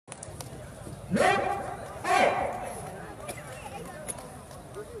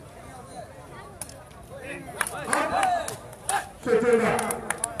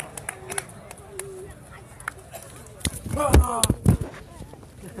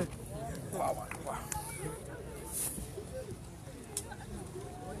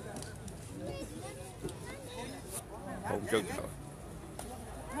Không chừng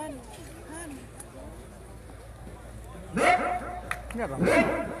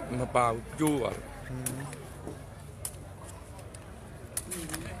mà bao chua à.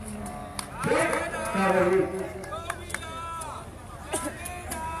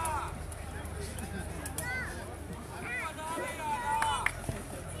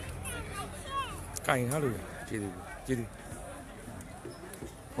 Cay hết rồi, chị đi,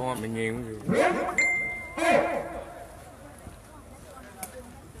 con mình nghe cũng được.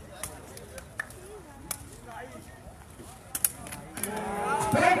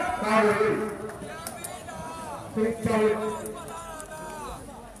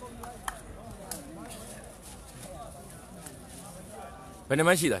 Bên này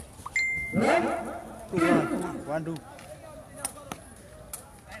mấy gì đây? One, two.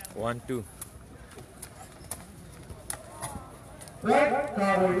 One, two.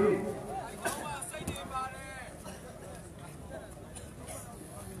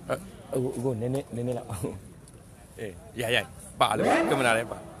 Nene lah. Ya, Pak lu, kemana dia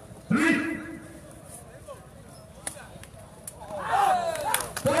Pak?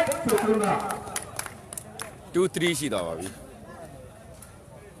 2, 3 ရှိတော့ပါပြီ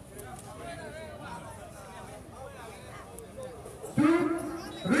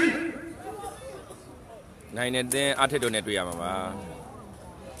နိုင်တဲ့အထက်တို့နဲ့တွေ့ရမှာပါ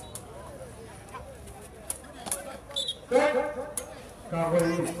ကာ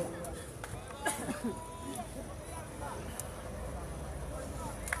ဝေး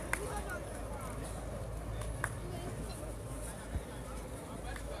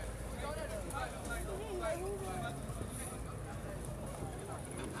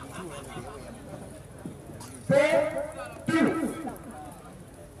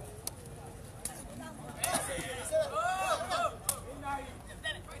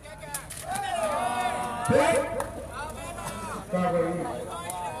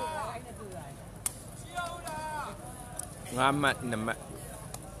ngamat namat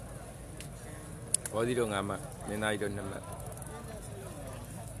body do ngamat nenai do namat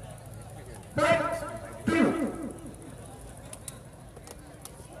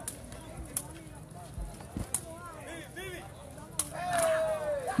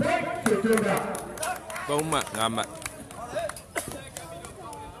bông mặt ngamat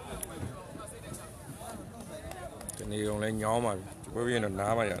cái này dùng lên nhỏ mà bởi vì nó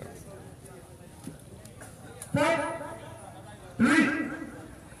ná mà vậy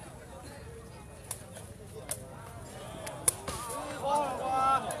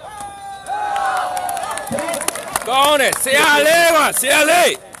con này xe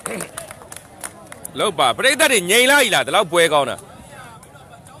lê lâu bà bây giờ thì nhảy lại là lâu bùi con nè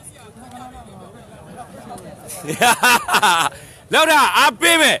lâu ra áp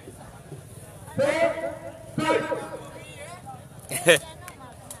bê mẹ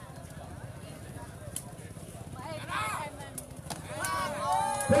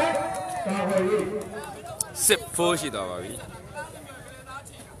sip phô gì đó vậy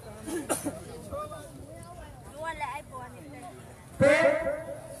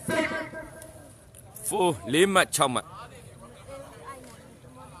phô liếm mặt trong mặt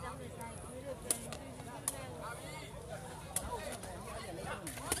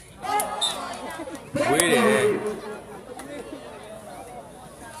quê đấy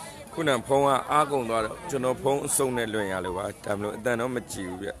cô nàng phong á công đó cho nó phong sông này luyện à rồi ba làm luyện ta nó mà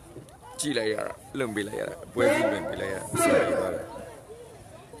chịu vậy chỉ lại à lượm bị lại à quê gì lượm bị lại à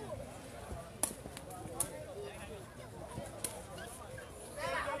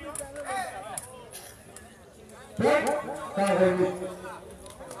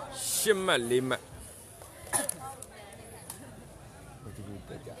shimma lima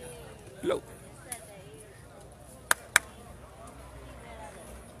lâu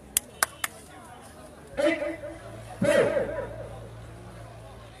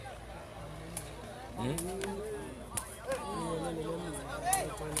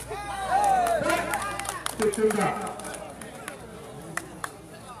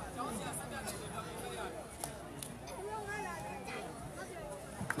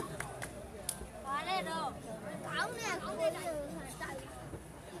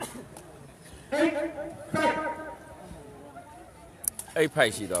ấy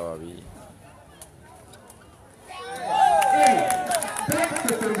phải gì đó vì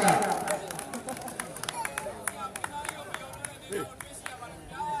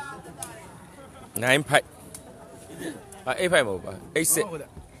 9 5 8 5မဟုတ်ပါ8 6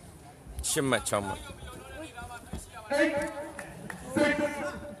 8မှတ်6မှတ်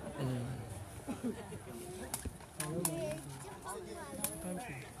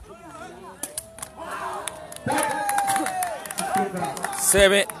 7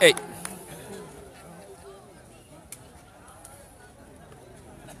 8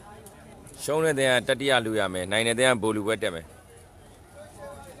ရှုံးတဲ့တတိယလူရမယ်နိုင်တဲ့ဘိုလ်လူပဲတက်မယ်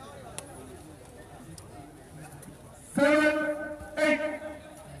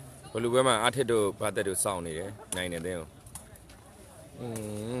ဘိုလ်လူပဲမှာအထက်တို့ဘာတက်တို့စောင့်နေတယ်နိုင်တဲ့ကို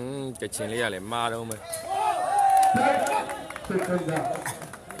ကချင်လေးရလဲမာတော့မယ်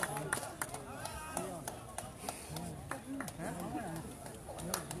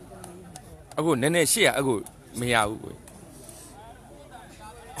အခုနည်းနည်းရှေ့ရအခုမရဘူးကို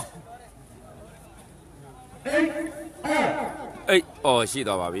အေးအော်ရှိ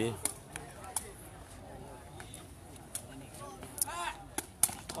တော့ပါပြီ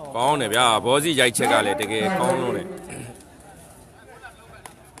ကောင်းတယ်ဗျာဘောစီရိုက်ချက်ကလည်းတကယ်ကောင်းလို့လေ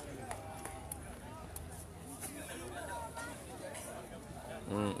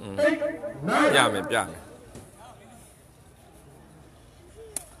ပြမယ်ပြမယ်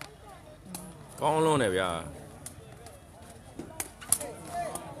ကောင်းလုံးတယ်ဗျာ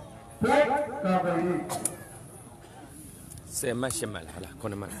10မှတ်10မှတ်လား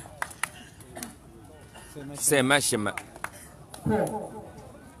9မှတ်10မှတ်10မှတ်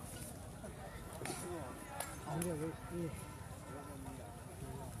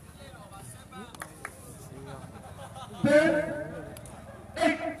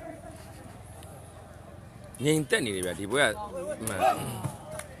ငိန်တက်နေတယ်ဗျာဒီဘွဲကမှန်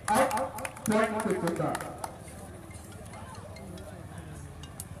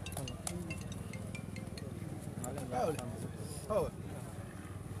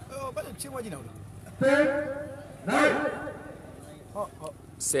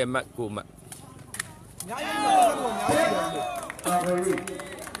10မှတ်9မှတ်အများ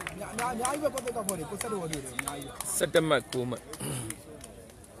ကြီးပဲပတ်သက်တော့ပေါ်တယ်ကိုဆက်လို့ရတယ်အများကြီး17မှတ်9မှတ်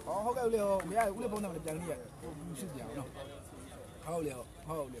ဟုတ်ကဲ့လေမရဦးလေးပုံစံနဲ့ပြန်လို့ရရှိကြအောင်နော်ဟုတ်လေ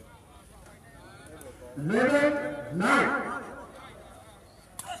ဟုတ်လေlevel 9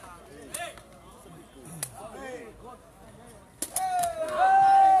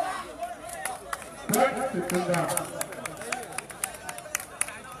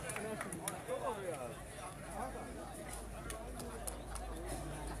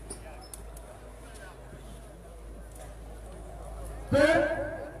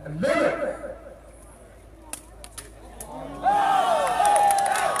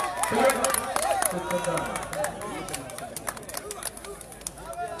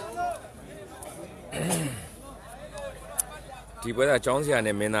ဒီဘက်ကကျောင်းဆရာ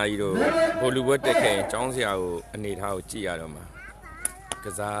နဲ့မင်းသားကြီးတို့ဘိုလ်လူဘွဲတက်ခဲ့ရင်ကျောင်းဆရာကိုအနေထားကိုကြည့်ရတော့မှာက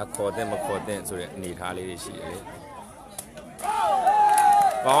စားခေါ်တဲ့မခေါ်တဲ့ဆိုတဲ့အနေထားလေးတွေရှိတယ်လေ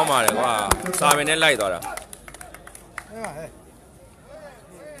ကောင်းပါတယ်ကွာစာပင်နဲ့လိုက်သွားတာ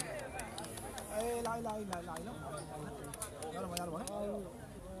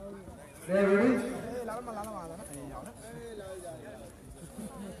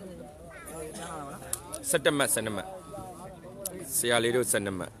17မှတ်12မှတ်ဆရာလေးတို့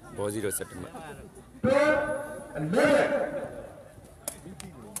12မှတ်ဘောစီတို့17မှတ်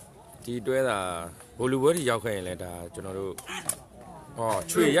ဒီတွဲတာဘိုလ်လူဘွဲတွေရောက်ခဲ့ရင်လည်းဒါကျွန်တော်တို့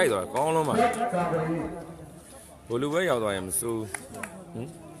ချွေရိုက်သွားကောင်းလုံးပါဘိုလ်လူဘွဲရောက်သွားရင်မစိုး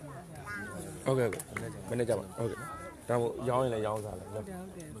ဟုတ်ကဲ့မနေ့ကပါဟုတ်ကဲ့ဒါမို့ရောင်းရင်လည်းရောင်းစားလိုက်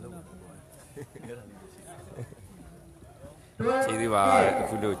ကျေးဇူးပါအ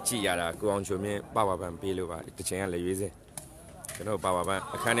ခုလို့ကြည်ရတာကိုအောင်ချုံမြင့်ပပပန်ပေးလို့ပါတချင်ကလည်းရွေးစေကျွန်တော်ပပပန်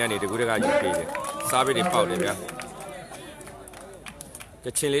အခန်းထဲကနေတကူတကယူပေးတယ်စားပစ်တွေပေါက်တယ်ဗျာတ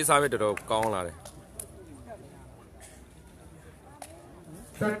ချင်လေးစားပစ်တော်တော်ကောင်းလာတယ်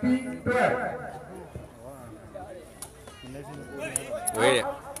ဝေးတယ်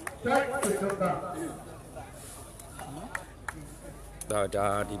ဒါ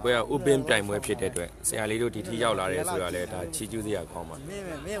ဒီပွဲက open ပြိုင်ပွဲဖြစ်တဲ့အတွက်ဆရာလေးတို့ဒီထိရောက်လာတယ်ဆိုတာလဲဒါချီးကျူးစရာကောင်းပါ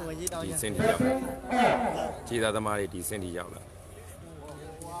ဒီစင်တီရောက်ခြေသားသမားတွေဒီစင်တီရောက်လာ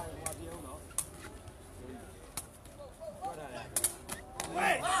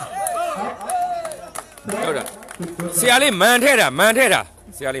ဟုတ်တာဆရာလေးမန်ထဲတာ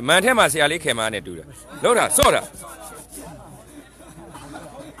ဆရာလေးမန်ထဲမှာဆရာလေးခင်မားနဲ့တူတာလောက်တာစော့တာ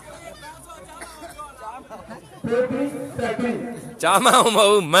ဂျာမန်မဟု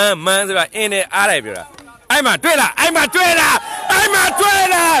တ်မန်ဆိုတာအင်းနဲ့အားလိုက်ပြောတာအဲ့မှာတွေ့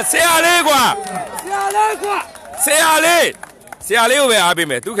လားဆရာလေးကွာဆရာလေး ဆရာလေးကိုပဲအားပေး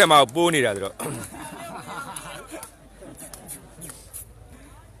မယ်သူ့ခင်မကိုပိုးနေတာဆိုတော့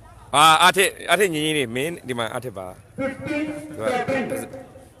အားထက်ညီညီနေမင်းဒီမှာအားထက်ပါ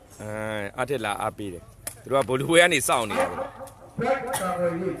အားထက်လာအားပေးတယ်သူတို့ကဘိုလ်လူဝဲကနေစောင့်နေတာပဲ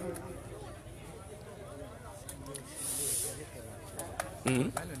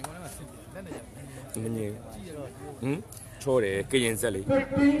မင်းကြီးချောတယ်ကရင်ဆက်လေး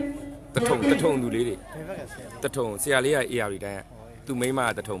တထုံသူလေးတွေတထုံဆရာလေးကအေးရပြီတိုင်းကသူမိန်းမက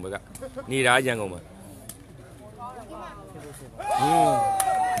တထုံဘက်ကနေတာရန်ကုန်မှာ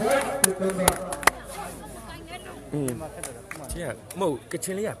ကျန်မဟုတ်ကချ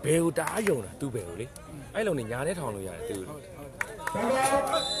င်လေးကဘယ်ကိုတအားယုံတာသူ့ဘယ်ကိုလေအဲ့လုံးနေညာနဲ့ထောင်လို့ရတယ်သူဟ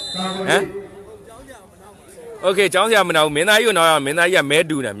မ်โอเคကျောင်းဆရာမနာဘူးမင်းသားကြီးကိုနောက်ရမင်းသားကြီးကမဲ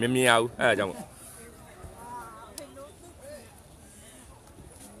တူနေမြင်ရဘူးအဲ့ဒါကြောင့်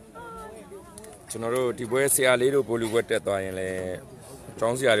ကျွန်တော်တို့ဒီပွဲဆရာလေးတို့ဘိုလ်လူဘွဲတက်သွားရင်လည်းကျော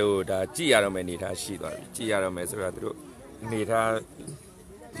င်းဆရာတို့ဒါကြည်ရတော့မယ်အနေထားရှိသွားတယ်ကြည်ရတော့မယ်ဆိုတော့သူတို့အနေထား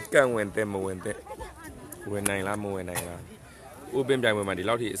ကန့်ဝင်တဲ့မဝင်တဲ့ဝင်နိုင်လားမဝင်နိုင်လားဥပင်းပြိုင်ပွဲမှာဒီ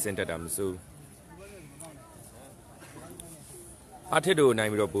လောက်ထိအဆင့်တက်တာမစိုးအထစ်တို့နို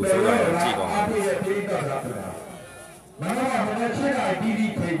င်ပြီးတော့ပို့ဆိုးသွားရင်ကြည်ကောင်းတယ်မနက်7:00နာရီ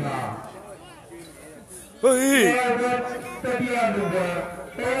တီးထိန်ပါဟေးတတိယလူပဲ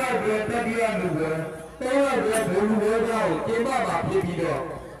တတိယလူပဲဘုံလူဝဲကြောင်းကျင်းပပါဖြစ်ပြီးတော့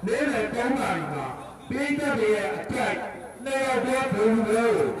နေ့လယ်3 နာရီမှာပေးသက်ရဲ့အကြိုက်နေရာကျဘုံလူဝဲ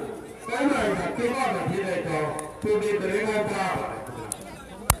ကို3 နာရီမှာကျင်းပပါဖြစ်တဲ့တော့သူဒီတရင်ကပါ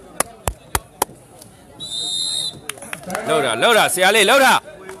လောက်တာဆရာလေးလောက်တာ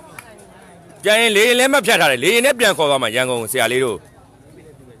ပြန်ရင်လေရင်လည်းမဖြတ်ထားတယ်လေရင်နဲ့ပြန်ခေါ်သွားမှာရန်ကုန်ဆရာလေးတို့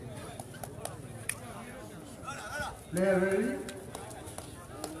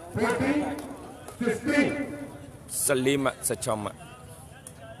14 မှတ်16 မှတ်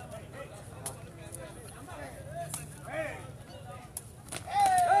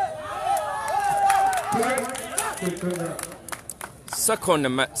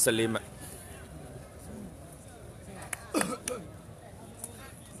19 မှတ်14 မှတ်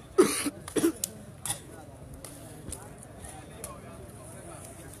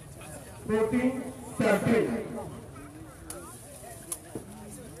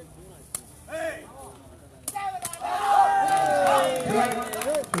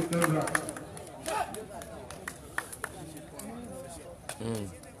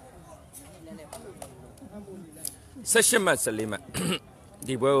18 မှတ်14 မှတ်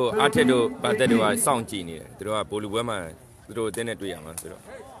ဒီပွဲကိုအားထက်တို့ဗတ်တက်တို့ကစောင့်ကြည့်နေတယ်သူတို့ကဘိုလ်လူပွဲမှာသူတို့အတင်းနဲ့တွေ့ရမှာဆိုတော့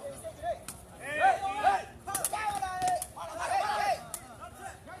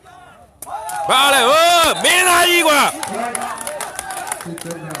ဘာလဲဟိုမင်းသားကြီးကွာ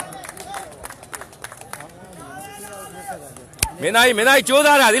မင်းသားကြီးကြိုး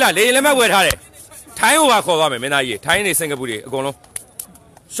စားတာသီလားလေရင်လည်းမဝယ်ထားတယ်ထိုင်းဟိုပါခေါ်သွားမယ်မင်းသားကြီးထိုင်းနေစင်ကာပူတွေအကုန်လုံး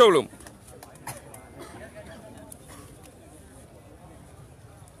ရှုပ်လို့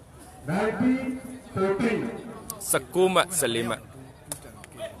19 မှတ်14 မှတ်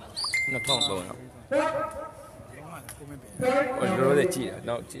2300ကျွန်တော်တို့ကြည့်တာ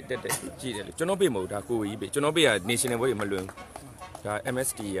နောက်တက်ကြည့်တယ်ကျွန်တော်ပေးမဟုတ်ဒါကိုကြီးပေးကျွန်တော်ပေးက national ဘွဲတွေမလွင်ဘူးဒါ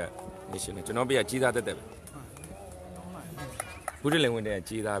MSD က national ကျွန်တော်ပေးကကြီးသားတက်ပဲဘုဒ္ဓလင်ဝင်တဲ့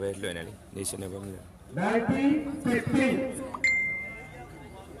ကြီးသားပဲလွင်တယ်လေ national ဘွဲမလွင်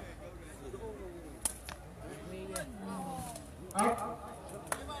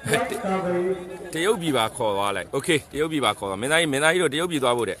တရုတ်ပြည်ပါခေါ်သွားလိုက်โอเคတရုတ်ပြည်ပါခေါ်သွားမင်းသားကြီးတို့တရုတ်ပြည်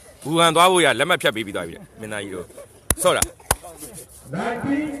သွားဖို့တဲ့ဘူဟန်သွားဖို့ရလက်မှတ်ဖြတ်ပေးပြီးသွားပြီတဲ့မင်းသားကြီးတို့ဆော့တာ19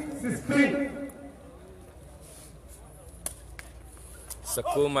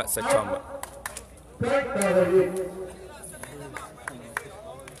 မှတ်16 မှတ်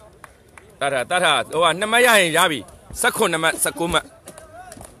တထဟိုက2 မှတ်ရရင်ရပြီ19 မှတ်19 မှတ်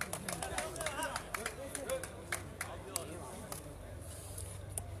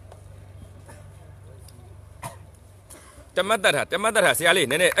တမတ်တတာဆရာလေး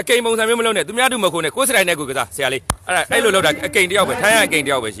နည်းနည်းအကိန်ပုံစံမျိုးမလုပ်နဲ့သူများတို့မခိုးနဲ့ကိုယ်စတိုင်နဲ့ကိုယ်ကစားဆရာလေးအဲ့လိုလောက်တာအကိန်တယောက်ပဲထိုင်းရအကိန်တ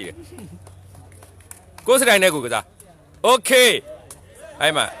ယောက်ပဲရှိတယ်ကိုယ်စတိုင်နဲ့ကိုယ်ကစားโอเค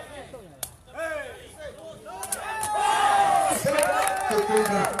အဲ့မှာ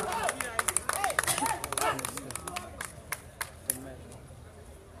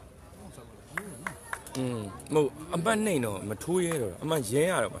မဟုတ်အမှတ်နှိမ့်တော့မထိုးရဲတော့အမှတ်ရင်း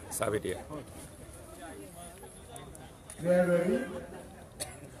ရတော့မှာစာပေတည်း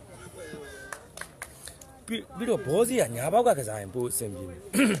ပြီးတော့ဘောစီကညာဘောက်ကကစားရင်ပိုအဆင်ပြေ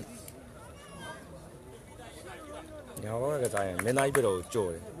ညာဘောက်ကကစားရင်မင်းသားကြီးပြတော့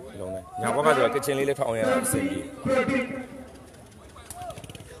ကြော်တယ်ဒီလုံးနဲ့ညာဘောက်ကဆိုတော့ကချင်လေးလည်းထောင်ရအဆင်ပြေ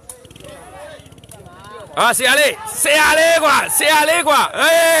啊，谁嘞？谁嘞？瓜，谁嘞？瓜，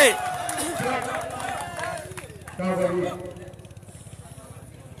哎。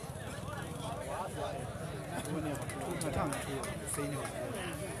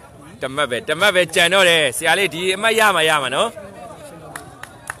怎么呗，见到嘞，谁嘞？第没呀嘛喏。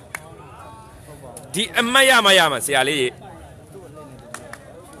第没呀嘛，谁嘞？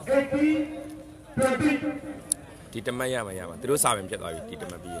第怎么呀嘛，这都三分别多，第怎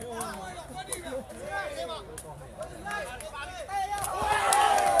么比？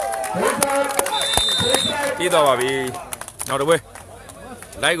第多吧比，那都不，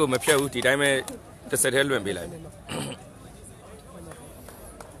来个没票，第代没，这三天轮比来。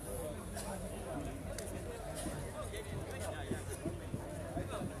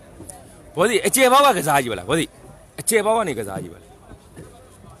不是，接包个啥子不啦？不是，接包个那个啥子不啦？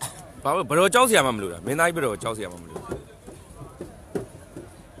包不知道找谁嘛没路了，没哪一不知道找谁嘛没路。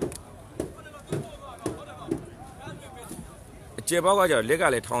接包个叫那个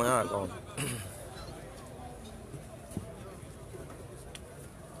来汤呀搞。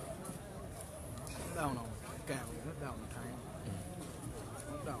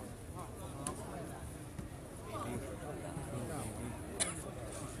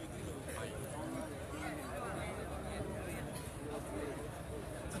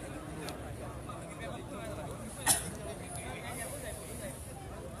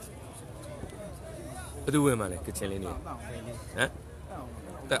不都问嘛嘞？个钱里呢？啊？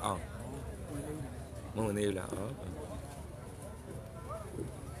对啊。没问题了啊。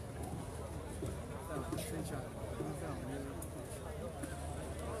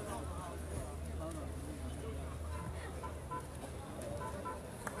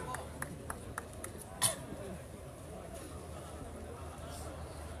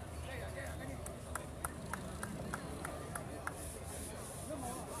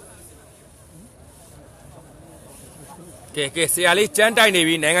ကဲဆရာလေးကျန်းတိုက်နေ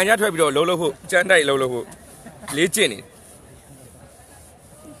ပြီနိုင်ငံခြားထွက်ပြီးတော့လှုပ်ဖို့ကျန်းတိုက်လှုပ်ဖို့လေ့ကျင့်နေ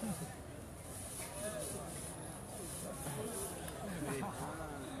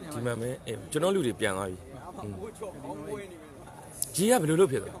ဒီမှာမဲကျွန်တော်လူတွေပြန်သွားပြီကြီးကဘယ်လိုလုပ်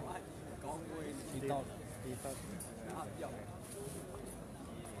ဖြစ်သွား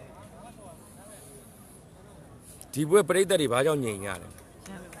ဒီဘွဲပရိသတ်တွေဘာကြောင့်ညင်ရတ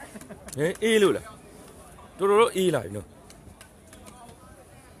ယ်အေးလို့လားတော်တော်အေးလာပြီနော်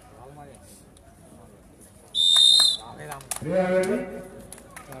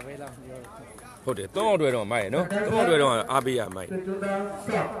ဟုတ်တယ်3အောင်တွဲတော့မိုက်ရနော်3အောင်တွဲတော့အားပေးရမိုက်ဒီ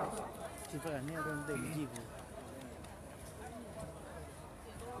ဘက်ကနေတော့တိတ်မကြည့်ဘူး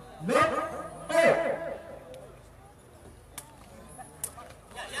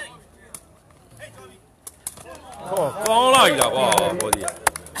ဟောကောင်းလာပြီလားကွာဘောဒီ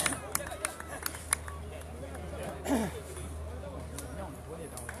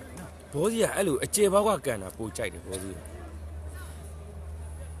ဘောစီကအဲ့လိုအကျေဘောက်ကကန်တာပိုကြိုက်တယ်ဘောစီ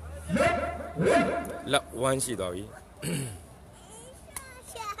လက်ဝမ်းရှိသွားပြီ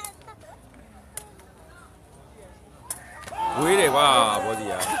ဝေးတယ်ကွာဘောစီ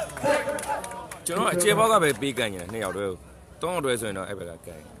ကကျွန်တော်အကျေဘောက်ကပဲပေးကန်ရတယ်2ယောက်တည်း3ယောက်တည်းဆိုရင်တော့အဲ့ဘက်ကက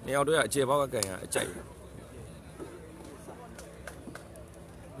န်2ယောက်တည်းကအကျေဘောက်ကကန်ရအကြိုက်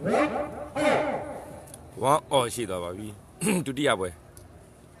ဝမ်းအော်ရှိသွားပါပြီဒုတိယပွဲ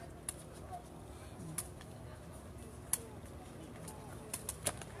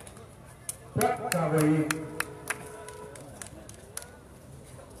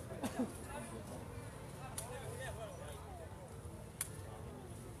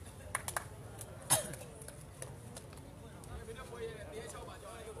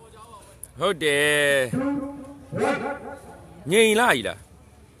ဟုတ်တယ်ငြိမ်လာပြီလား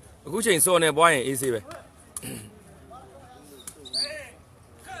အခုချိန်စောနေပွားရင်အေးဆေးပဲ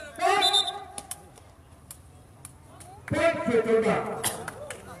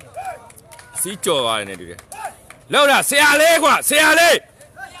စီကြော်ပါတယ်နဲ့တူတယ်လောက်တာဆရာလေးကွာဆရာလေး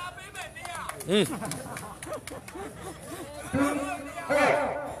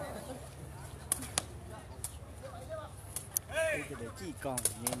ကြည့်ကောင်း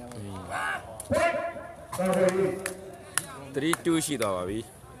နေတော့3-2ရှိသွားပါပြီ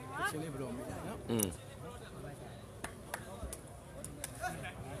ချင်းလေးဘယ်လိုမလဲနော်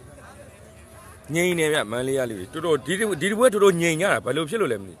ငိမ့်နေဗျမန်းလေးရလေးတော်တော်ဒီဘွဲတော်တော်ငိမ့်ကြတာဘယ်လိုဖြစ်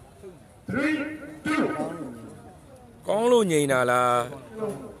လို့လဲမသိကောင်းလို့ငိမ့်တာလား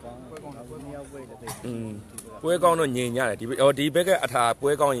ပွဲကောင်းတော့ငိမ့်ကြတယ်ဒီဘက်ကအထာ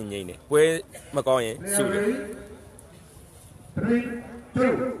ပွဲကောင်းရင်ငိမ့်တယ်ပွဲမကောင်းရင်စုတယ်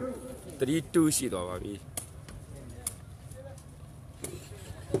3-2ရှိသွားပါပြီ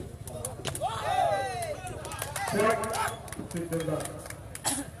 3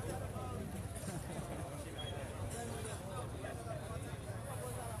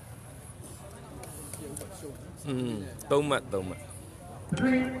 မှတ် 3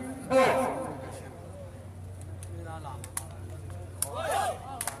 off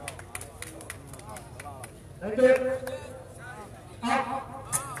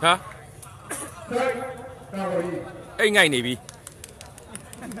ဟာအိတ်ငိုက်နေပြီ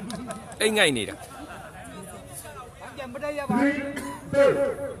အိတ်ငိုက်နေတာ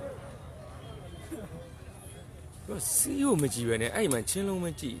စီယိုမကြည့်ပဲနဲ့အဲ့မှချင်းလုံးမ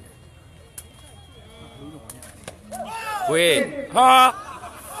ကြည့်ဝေးဟာ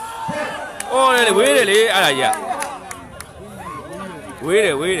အော်လေဝေးတယ်လေအဲ့ဒါကြီးဝေးတ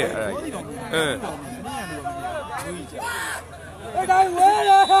ယ်အဲ့ဒါကြီး哎，该喂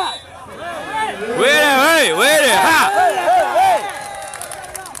了哈！ဝေးတယ်ဟာ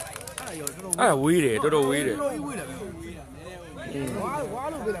အဲ့ဝေးတယ်တော်တော်ဝေးတယ်ဝါ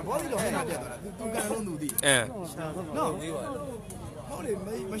လို့ပဲလားဘောဒီတော့ဟဲ့နာပြတ်သွားတာသူကန်လုံးသူသိနော်ဟုတ်လေ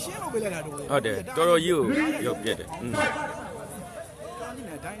မရှင်းလို့ပဲလိုက်တာတော့ဟုတ်တယ်တော်တော်ကြီးကိုရောက်ပြက်တယ်ဒီ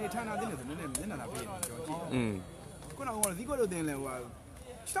နေ့ဒိုင်းနေဌာနတင်းနေဆိုနည်းနည်းမျက်နှာလာပေးတယ်ကြောကြည့်ခုနကဒီကွက်လို့တင်လဲဟို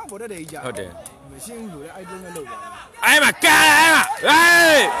ရှောက်ပေါ်တဲ့ကြီးကြာဟုတ်တယ်မရှင်းဘူးလို့လေအဲ့တုံးနဲ့လောက်သွားအဲ့မှာကာ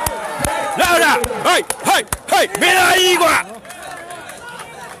ဟေးလောက်လာဟေးမင်းသားကြီးကွာ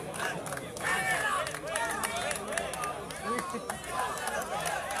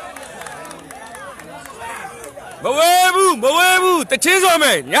မဝဲဘူးတချင်းစောမ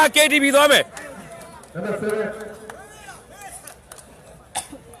ယ်ညာ KTV သွားမယ်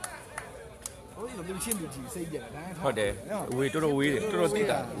ဟုတ်တယ်ဝေးတော်တော်ဝေးတယ်တော်တော်သိ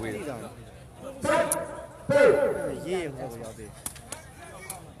တာဝေးတယ်ရေးဟောရောက်သေး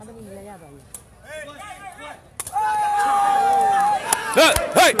အဲ့ဒါကြီးလည်းရပါဘူး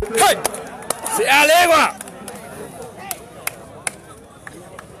ဟေးဆရာလေးကွာ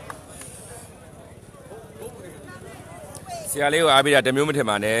ဆရာလေးကိုအားပေးတာတမျိုးမထင်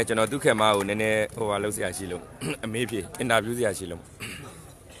ပါနဲ့ကျွန်တော်သူ့ခင်မကိုနည်းနည်းဟိုပါလုပ်ဆရာရှိလို့အမေးဖြေအင်တာဗျူးဆရာရှိလို့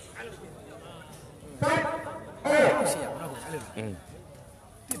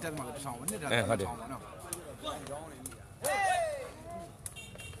တစ်တက်မှာတစ်ဆောင်နှစ်တက်ဟုတ်တယ်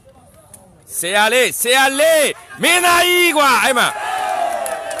ဆရာလေးမင်းသားကြီးကွာအဲ့မှာ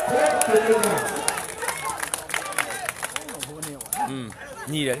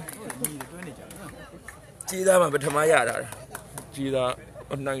ညီတယ်ကြီးသားမှာပထမရတာကြီးသား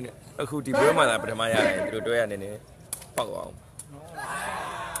အနိုင်နဲ့အခုဒီပွဲမှာသာပထမရတယ်သူတို့တွဲရနေနေပေါက်အောင်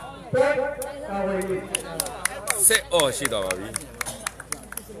ဆက်အော်ရှိတော့ပါပြီ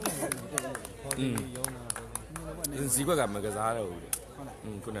ဇီကွက်ကမကစားတော့ဘူး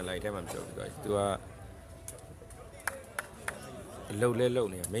ခုနလိုက်ထဲမှာပြောပြီးတော့သူကအလုတ်လဲလုတ်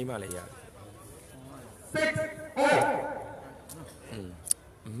နေမိမလည်းရတယ်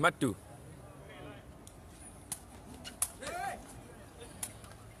မတ်တူ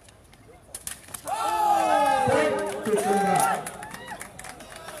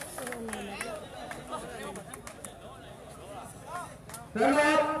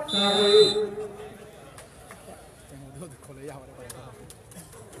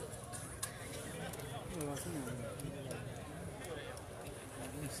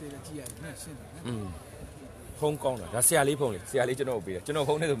ဖုန်းကောင်းတာဒါဆရာလေးဖုန်းလေဆရာလေးကျွန်တော်ပေးတယ်ကျွန်တော်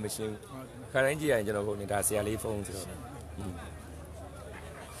ဖုန်းနဲ့ဆိုမရှင်းဘူးခါတိုင်းကြည့်ရရင်ကျွန်တော်ဖုန်းနဲ့ဒါဆရာလေးဖုန်းဆိုတော့ဟာ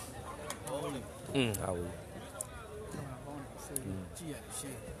ဘူးကြည့်ရရှ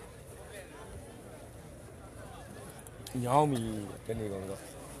င်းညောင်းပြီတနေ့ကောင်တော့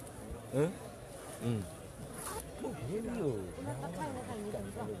ဒီလို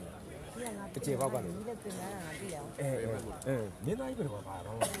တကြေပေါက်ကလေမင်းသားကြီးကတော့ပါ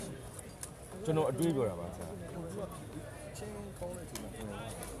တော့ကျွန်တော်အတွေးပြောတာပါဆရာချင်းကောင်းတဲ့ချိန်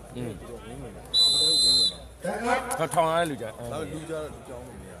မှာထောင်ရတဲ့လူကြနောက်လူကြတော့ကြောင်း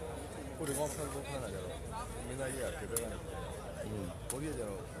လို့မရဘူးကိုဒီကောင်ဖမ်းလာကြတော့မင်းသားကြီးကဒီဘက်ကဘိုးကြီးကျ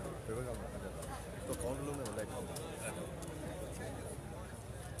တော့ဒီဘက်ကမှအဲ့ဒါတော့ကောင်းတစ်လုံးနဲ့လိုက်ခေါက်တယ်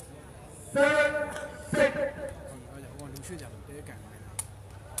ဟိုလူရွှေ့ကြလို့တဲကန်နေတာ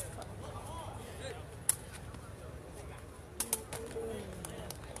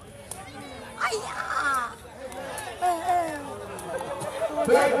哎呀，哇，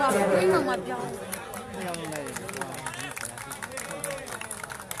非常嘛彪，非常美。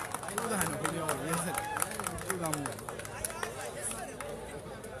这个还能回聊，也是，就这么。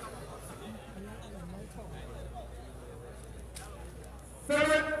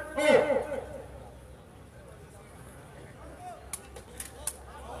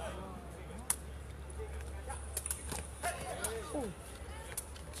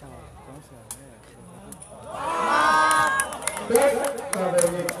讲，讲起来。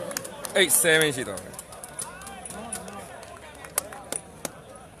8-7ရှိတော့မယ်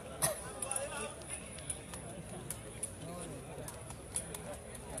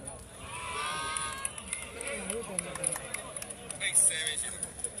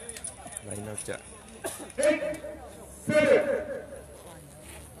လိုက်နောက်ကြ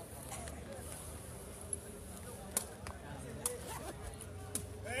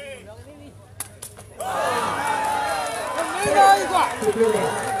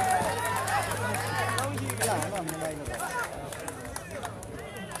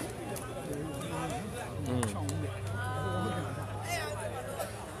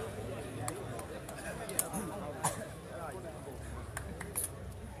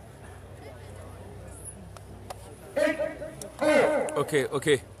โอเค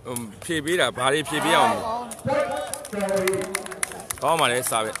ဖြည့်ပေးတာဘာတွေဖြည့်ပေးအောင်ကောင်းပါလေ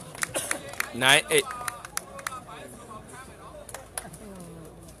စာပဲ9-8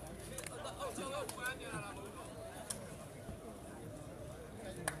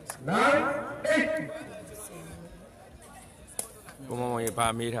ဘုံမောင်ရေဘာ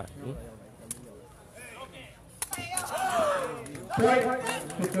မေးထား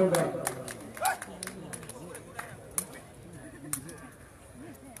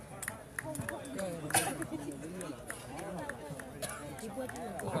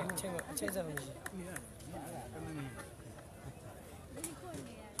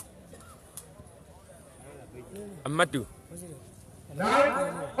အမတ်တူ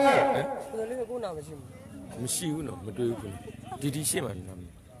မရှိဘူးနော်မတွေ့ဘူးဒီရှေ့မှာနားဒီ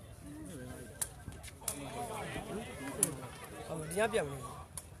ရပြန်မယ်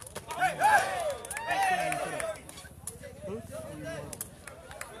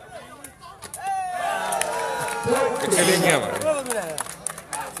တကယ်လေးညပါ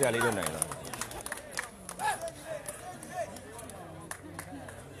ဆရာလေးတော့နိုင်လား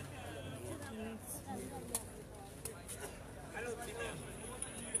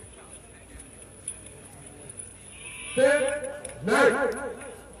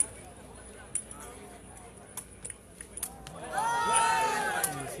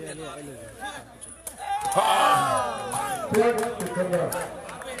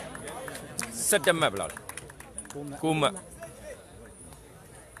17မှတ်ဘယ်လောက်လဲ9မှတ်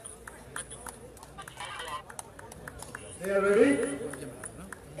Ready?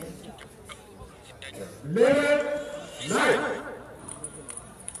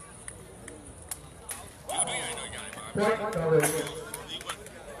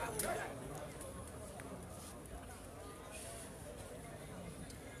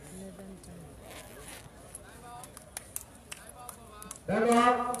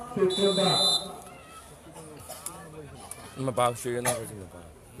 မပါရွှေရနာကိုမပါ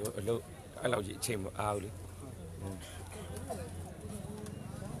အလုပ်အဲ့လောက်ကြီးအချိန်မအားဘူးလေ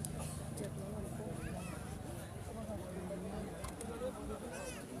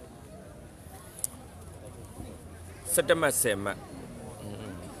17မှတ်10မှတ်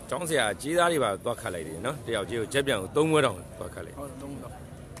ကျောင်းဆရာကြီးသားတွေပါသွားခတ်လိုက်တယ်နော်တယောက်ကြီးကိုချက်ပြန်ကို3ဘွဲတောင်သွားခတ်လိုက်ဟုတ်3ဘွဲတောင်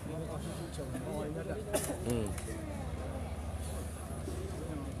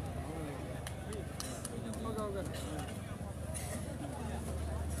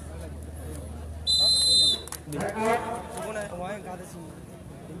ကိုနဲ့ဝိုင်းကားသစီ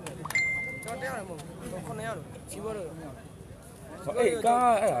ကျွန်တော်တရားရမို့900လို့စီးပွားလို့အေး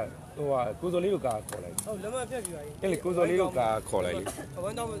ကားအဲ့ဟိုဟာကိုစော်လေးတို့ကားခေါ်လိုက်ဟုတ်လက်မပြတ်ပြီပါအဲ့လေကိုစော်လေးတို့ကားခေါ်လိုက်လေဝ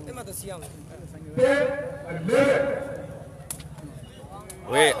မ်းတော့အဲ့မှာသစီရအောင်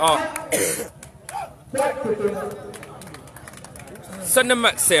ဝေးအော်12မှ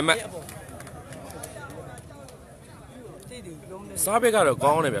တ်10မှတ်စားဘက်ကတော့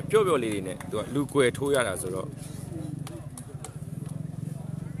ကောင်းတယ်ဗျပျော့ပျော့လေးတွေနဲ့သူကလူကွယ်ထိုးရတာဆိုတော့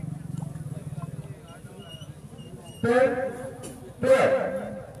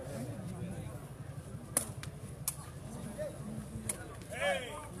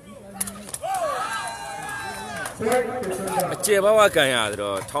အကျေဘောက်ကကန်ရ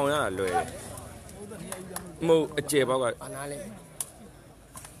တော့ထောင်ရတာလွယ်တယ်မဟုတ်အကျေဘောက်ကအာနာလေ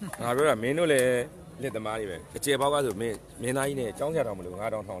ငါပြောတာမင်းတို့လည်းလက်သမားတွေပဲအကျေဘောက်ကဆိုမင်းသားကြီးနဲ့ចောင်းကြတော့မလို့ငါ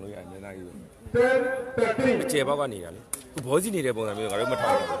တောင်ထောင်လို့ရမင်းသားကြီးပဲအကျေဘောက်ကနေရလေခုဘောစီနေတဲ့ပုံစံမျိုးငါတို့မထော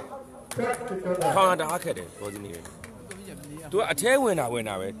င်ဘူးထောင်ရတာအခက်တယ်ဘောစီနေတယ်သူကအထဲဝင်တာ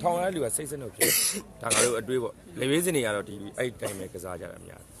ပဲထောင်ရတဲ့လူကစိတ်စနှုတ်ဖြစ်ဒါငါတို့အတွေးပေါ့လေဝေးစင်တွေကတော့ဒီအဲ့တိုင်းပဲကစားကြတာ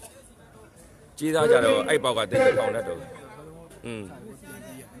များကြီးသားကြတော့အဲ့ပေါက်ကတိတ်ထောင်တတ်တော့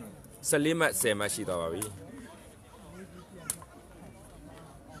14မှတ်10မှတ်ရှိသွားပါပြီ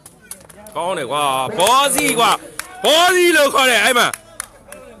ကောင်းတယ်ကွာဘောစီကွာဘောစီလို့ခေါ်တယ်အဲ့မှာ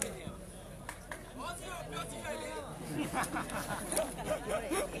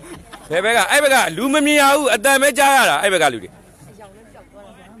ဘယ်ဘက်ကအဲ့ဘက်ကလူမမြင်ရဘူးအတန်ပဲကြားရတာအဲ့ဘက်ကလူတွေ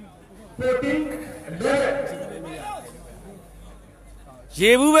ရေ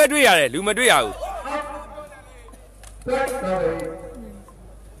ဘူးပဲတွေ့ရတယ်လူမတွေ့ရဘူး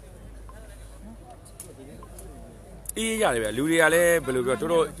အေးရတယ်ဗျလူတွေကလည်းဘယ်လိုပြောတော်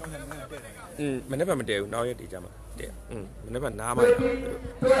တော်မနေ့ကမတည့်ဘူးနောက်ရက်တည်ကြမှာတဲ့မနေ့ကနားမှာ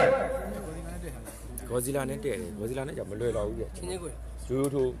ဂေါ်ဇီလာနဲ့တည့်တယ်ဂေါ်ဇီလာနဲ့ကြောင့်မလွယ်တော့ဘူးပြချင်းချင်းကိုရိုး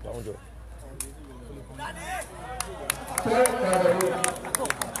ထိုးတောင်းကြောဟမ်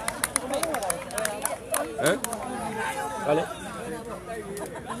ဟာလေ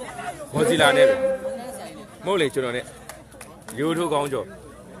ဂေါ်ဇီလာနဲ့မဟုတ်လေကျွန်တော်နဲ့ရိုးထိုးကောင်းကြော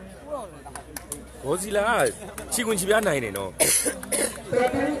ဂေါ်ဇီလာကချီကွန်ချီပြားနိုင်နေနော်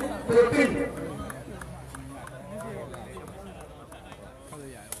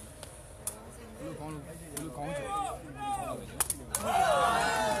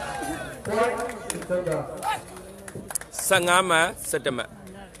15မှတ်17မှတ်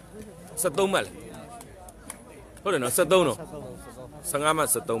73မှတ်လေဟုတ်တယ်နော်73နော်15မှတ်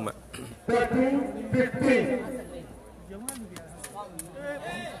73မှတ်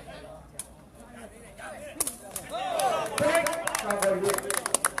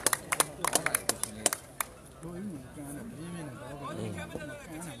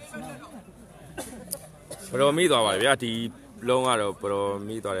ဘရောမိသွားပါဗျာဒီလုံးကတော့ဘရော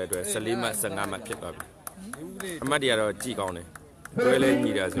မိသွားတဲ့အတွက်14မှတ်15မှတ်ဖြစ်သွားပြီအမှတ်တွေကတော့ကြည်ကောင်းတယ်တွဲလဲ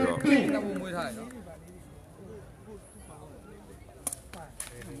ညီတာဆိုတော့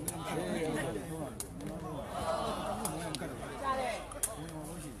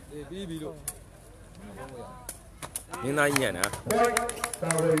မင်းသားညံ့တာ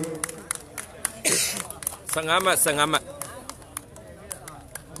15မှတ်15မှတ်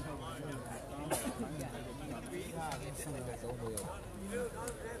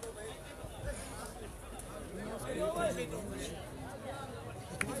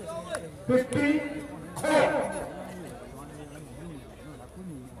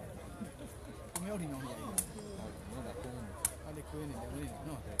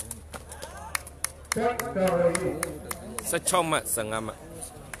16မှတ်15မှတ်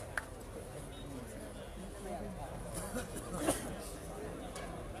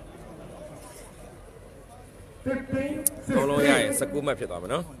သုံးလုံးရရင်19မှတ်ဖြစ်သွားမ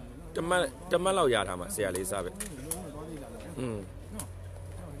ယ်နော်တမတ်လောက်ရထားမှာဆရာလေးစားပဲ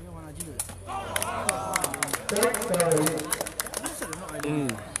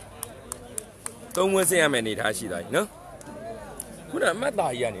သုံးဝန်းစင်ရမယ်အနေထားရှိသွားပြီနော်ခုနအမှတ်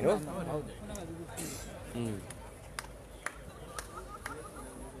သားကြီးကနေနော်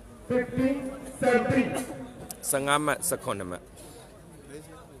15မှတ်19မှတ်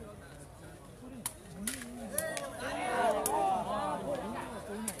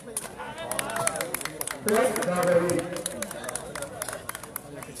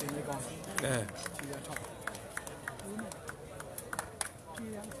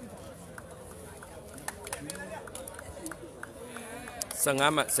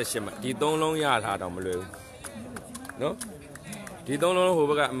15မှတ်18မှတ်ဒီ3လုံးရထားတော့မလွယ်ဘူးနော်ဒီ3လုံးဟို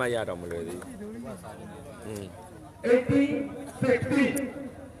ဘက်ကအမှတ်ရတော့မလွယ်သေးဘူး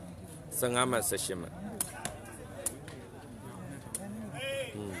15မှတ်18မှတ်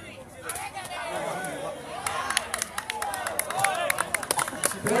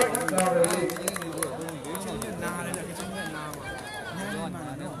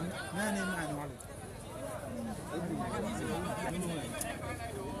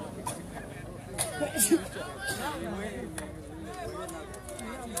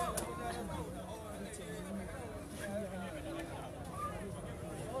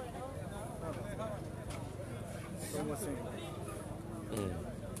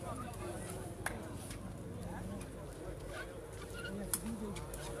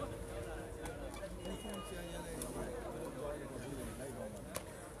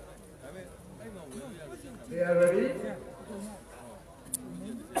They are ready.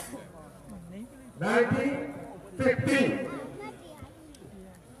 19-15.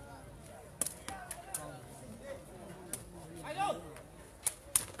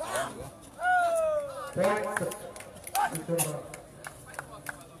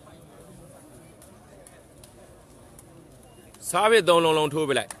 Sao biết đông long long thua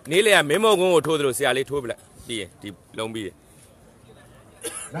bị lại, nếu là mấy mẫu cũng thua rồi xe lấy thua bị lại, đi long bi.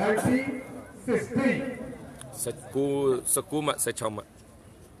 19-16. Sku mà sẽ trong mà.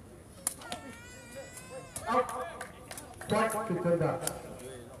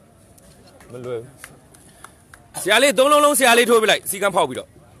 Mình luôn. Xe lấy đông long long xe lấy thua bị lại, xí cam phao bị đó.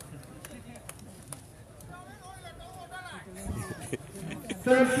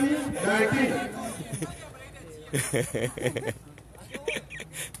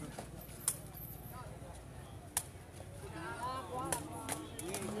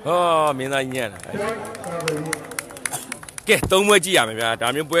 哦，明白念了。给东莫记呀，没别，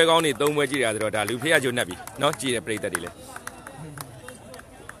咱们不会讲你东莫记呀，对吧？刘皮就那边，喏，记得不得的嘞。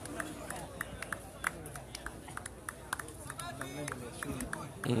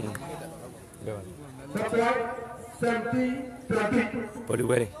ဘလူ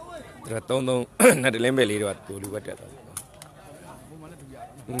ပဲလေဒါ33နဲ့တလင်းပဲလေးတော့ဘလူပဲတက်တော့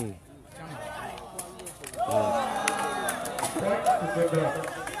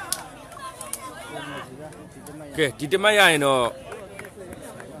ကဲဒီတမတ်ရရင်တော့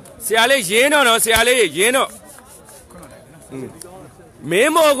ဆရာလေးရင်းတော့ဆရာလေးရင်းတော့မ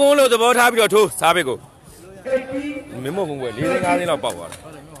င်းမော်ကုန်းလို့သဘောထားပြီးတော့ထိုးစားဘက်ကိုမင်းမော်ကုန်းက4သိန်း5သိန်းလောက်ပေါက်သွားတာ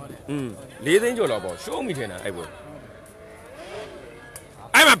4သိန်းကျော်လောက်ပေါ့ရှုံးမိထင်တာအဲ့ဘွယ်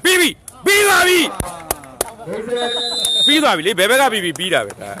အဲ့မှာပြီးသွားပြီလေဘယ်ဘက်ကပြီးတာ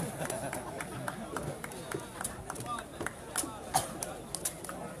ပဲဒါ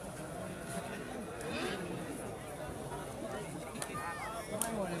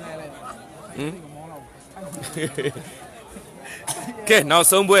ကဲနောက်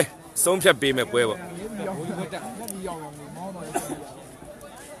ဆုံးပွဲဆုံးဖြတ်ပေးမယ်ပွဲပေါ့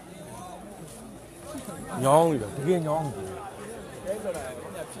ညောင်းပြီတကယ်ညောင်းပြီ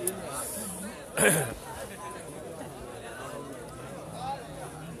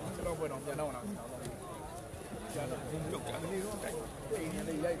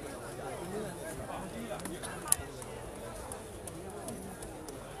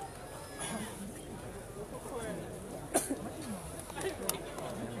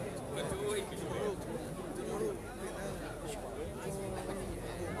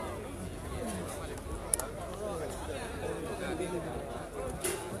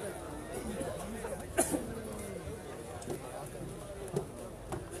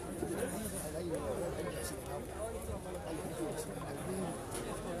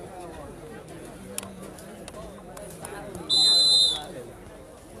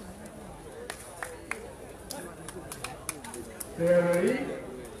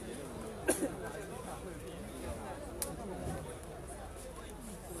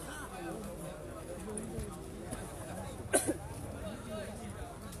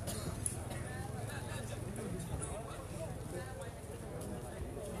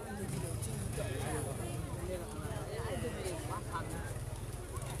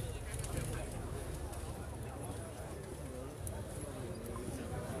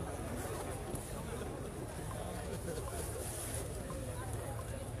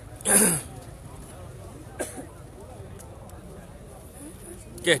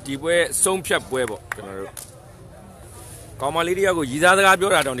ကဲဒီပွဲဆုံးဖြတ်ပွဲပေါ့ကျွန်တော်တို့ကောင်မလေးတယောက်ကိုရည်စားစကားပြော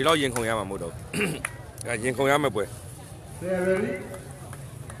တာတောင်ဒီလောက်ရင်ခုန်ရမှာမဟုတ်တော့ဘူးရင်ခုန်ရမယ့်ပွဲ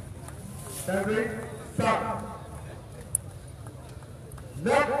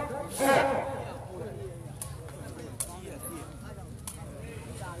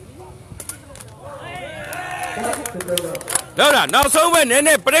တော့လားနောက်ဆုံးပဲနည်းန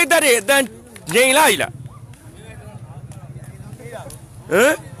ည်းပြိတ္တတွေအတန်းငြိမ်လိုက်လားဟ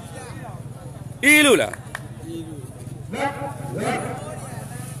မ်အေးလို့လား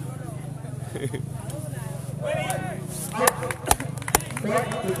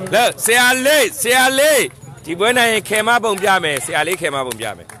လဲဆရာလေးဒီပွဲနိုင်ရင်ခေမပုံပြမယ်ဆရာလေးခေမပုံပြ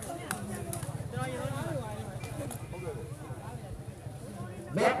မယ်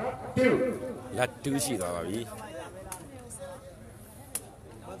လက်တူးရှိသွားပါပြီ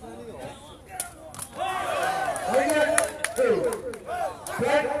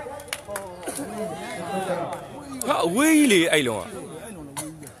ဟာဝေးလေအဲ့လုံးอ่ะ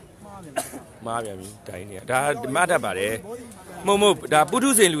မှားပြန်ပြီတိုင်းနေဒါမှားတတ်ပါတယ်မဟုတ်ဒါပုထု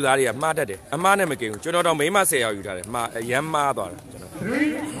ဇဉ်လူသားတွေကမှားတတ်တယ်အမှားနဲ့မကိန်းဘူးကျွန်တော်တော့မိမ10ရောက်ယူထားတယ်မှားအရမ်းမှားသွားတာကျွန်တော်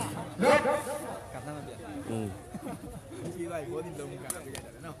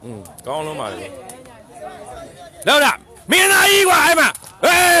ကောင်းလုံးပါလေလောက်တာမင်းသားကြီးကွာအဲ့မှာ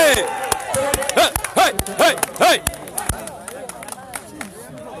ဟေး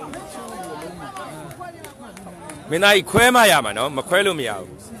မင်းသားကြီးခွဲမှရမှာနော်မခွဲလို့မရ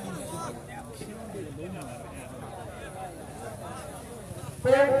ဘူး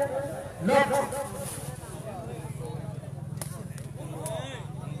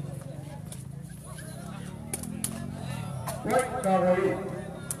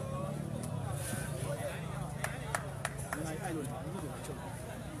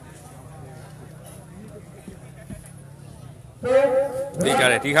ဒီကြ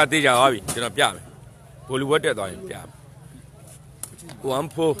တယ်ဒီခါသေးကြသွားပြီကျွန်တော်ပြမယ်ဘိုလ်လူဘွက်တက်သွားရင်ပြမယ်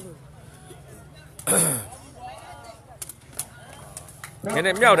 1-4 cái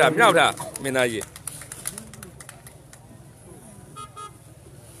này mèo đã mình là gì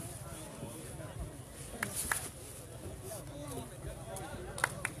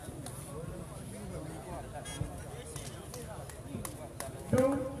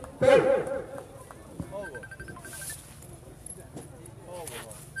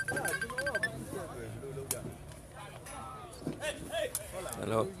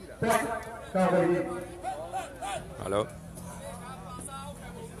hello hello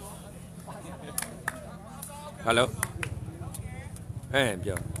hello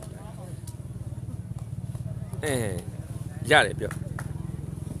biểu ra để biểu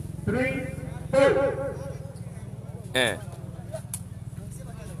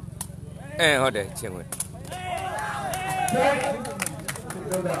họ để chuyện rồi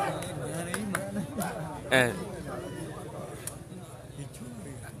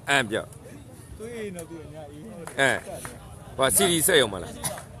biểu và CD sẽ dùng mà là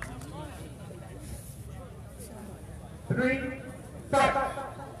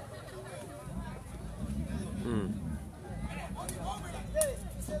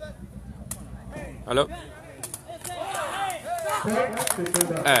hello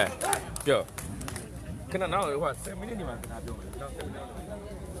biểu cái nào rồi qua xem mấy cái gì mà biểu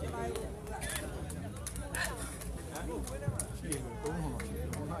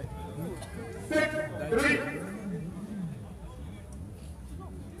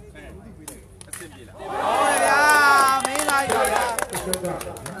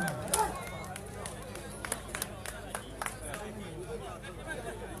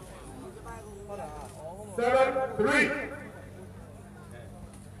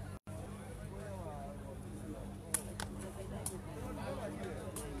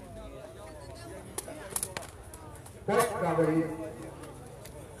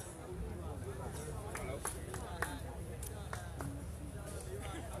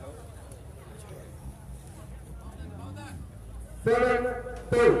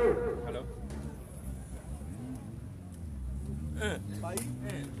hello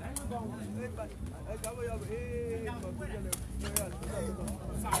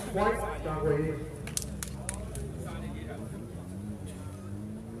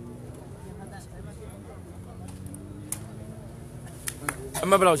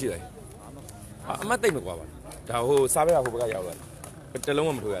Amma belawရှိတယ်အမတိတ်မကွာပါဒါဟိုစားပဲဟိုဘက်ကရောက်လာတလုံး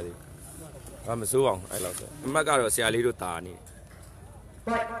မထိုးရသေးဘူးမစိုးအောင်အဲ့လောက်ဆိုအမတ်ကတော့ဆရာလေးတို့တာနေ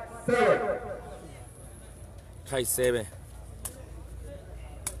ခိုက်7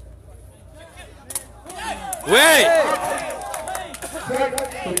ဝေး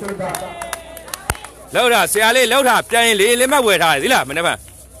လောက်တာဆရာလေးလောက်တာပြန်ရင်လေးမဝယ်ထားတယ်သီလားမနေ့က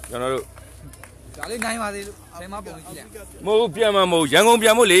ကျွန်တော်တို့ဆရာလေးနိုင်ပါသေးလို့ဘယ်မှာပုံကြည့်လဲမဟုတ်ပြန်မမဟုတ်ရန်ကုန်ပြ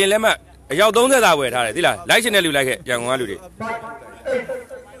န်ဖို့လေလက်မအယောက်30သာဝယ်ထားတယ်သီလားလိုက်ရှင်တဲ့လူလိုက်ခဲ့ရန်ကုန်ကလူတွေ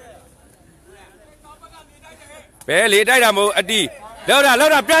ဘယ်လေတိုက်တာမဟုတ်အတီးလောက်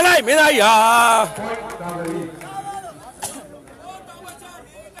တာပြန်လိုက်မင်းသားကြီးဟာ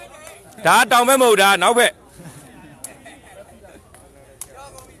ဒါတောင်ဘက်မဟုတ်ဒါနောက်ဘက်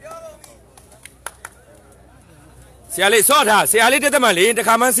ဆရာလေးစော့ထားဆရာလေးတက်တက်မှလေတ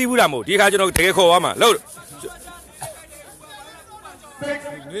ခါမှစီးဘူးတာမဟုတ်ဒီခါကျွန်တော်တကယ်ခေါ်သွားမှာလို့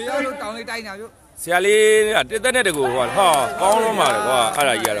ရွေရောက်လို့တောင်လေးတိုက်နေတာပြုဆရာလေးကတက်တက်နဲ့တကူဟောကောင်းလုံးပါလေကွာအဲ့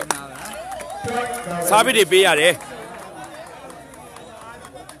ဒါကြီးကတော့စားပစ်တွေပေးရတယ်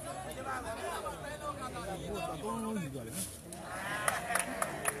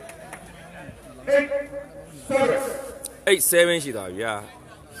7ရှိသွားပြီဗျာ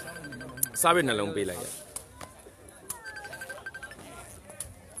စားပစ်နှလုံးပေးလိုက်ရဟ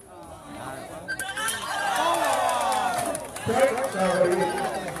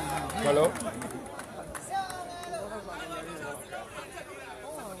ယ်လို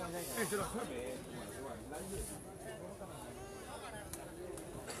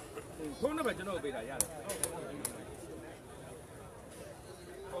ဖုန်းနံပါတ်ကျွန်တော်ပေးတာရတယ်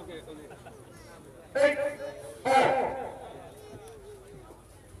โอเค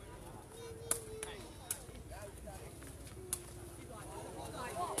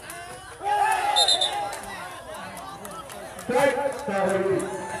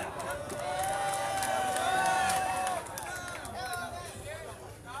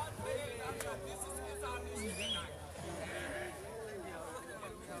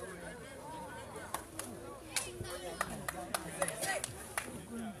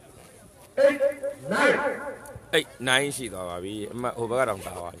9ရှိသွားပါပြီအမဟိုဘက်ကတော့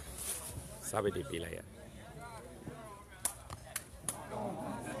တာသွားပြီစားပစ်တွေပေးလိုက်ရ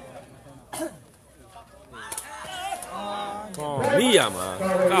မိရမှာ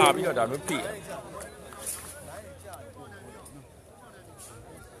ကာပြီးတော့ဒါမျိုးဖိ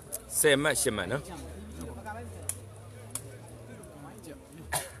10မှတ်10မှတ်နော်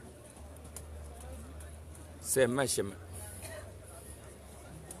10မှတ်10မှတ်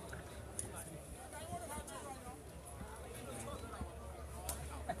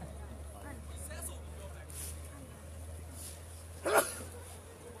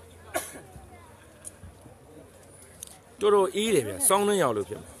တော်တော်အေးတယ်ဗျစောင်းနှင်းရောက်လို့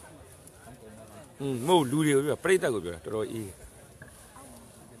ဖြစ်မှာမဟုတ်လူတွေကိုပြောပြိတ္တကိုပြောတာတော်တော်အေး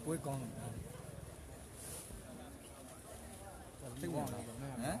ပွဲကောင်းတယ်သိဝင်လာတော့ဟမ်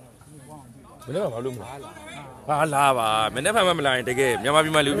ဘယ်တော့မှမလုပ်မှာဟာလာပါမနေ့ဖက်မှမလာရင်တကယ်မြန်မာပြ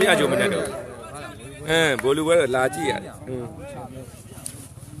ည်မှာလူပြအကျုံမတတ်တော့ဘိုလ်လူပွဲတော့လာကြည့်ရတယ်ကြ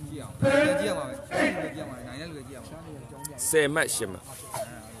ည့်အောင်ကြည့်အောင်ပါပဲကြည့်အောင်ပါနိုင်တဲ့လူတွေကြည့်အောင်10မှတ်10မှတ်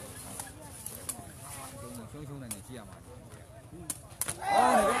ရှုံးနိုင်နေကြည့်ရမှာ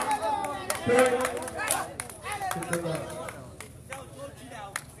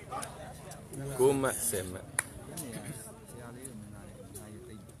9မှတ်10မှတ်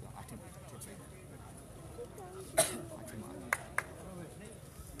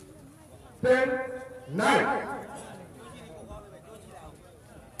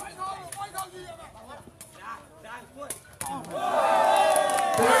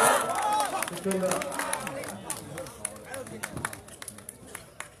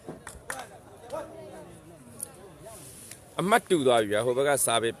အမှတ်တူသွားပြီဗျာဟိုဘက်က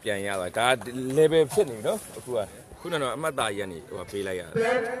စားပဲပြန်ရသွားဒါ level ဖြစ်နေပြီနော်အခုကတော့အမှတ်သားရနေဟိုပေးလိုက်ရတာ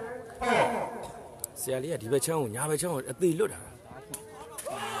ဆရာလေးကဒီဘက်ချမ်းကိုညာဘက်ချမ်းကိုအသေးလွတ်တာ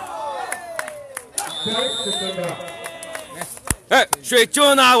ရွှေကျွ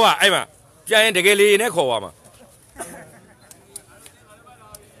န်းသားကွာအဲ့မှာပြန်ရင်တကယ်လေးနဲ့ခေါ်ပါမှာ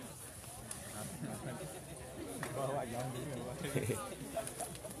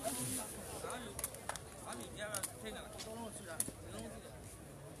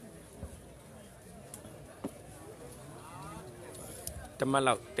တမတ်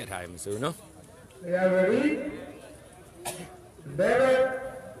လောက်တက်ထားရမစိုးနော် They are ready. Level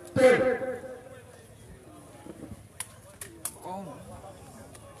 10.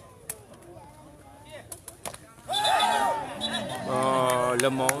 လ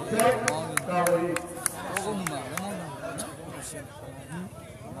မောင်း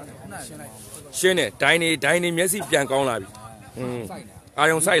ရှင်းတယ်ဒိုင်းနေမျက်စိပြန်ကောင်းလာပြီအာ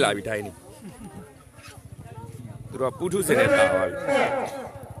ယုံဆိုင်လာပြီဒိုင်းနေသူတို့ကပုထုစင်နဲ့တာသွားပြီ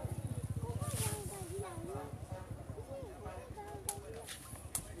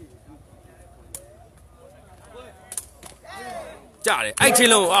ကြတယ်အဲ့ချ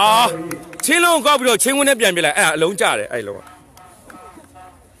င်းလုံးချင်းလုံးကောက်ပြီးတော့ချင်းဝင်းနဲ့ပြန်ပြလိုက်အဲ့အလုံးကြတယ်အဲ့လုံး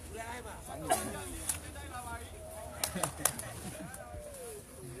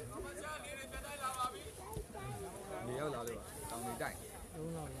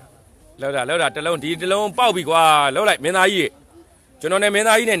လောက်တာတလုံးဒီတလုံးပေါက်ပြီကွာလောက်လိုက်မင်းသားကြီးကျွန်တော်နဲ့မင်း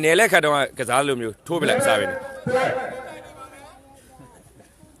သားကြီးနဲ့နယ်လက်ခတ်တော့ကစားလိုမျိုးထိုးပြလိုက်စားပြီနဲ့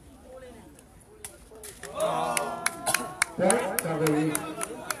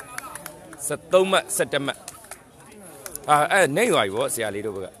73မှတ်17မှတ်အဲ့နေရွာပြီဗောဆရာလေး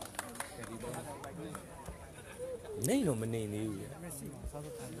တို့ဘက်ကနေတော့မနေသေးဘူး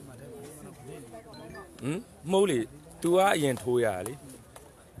မဟုတ်လေ तू ကအရင်ထိုးရလေ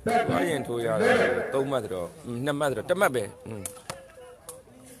ဘာရင်ထိုးရတယ်3မှတ်တော့2မှတ်တော့1မှတ်ပဲ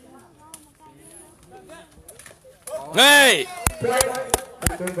ဟေး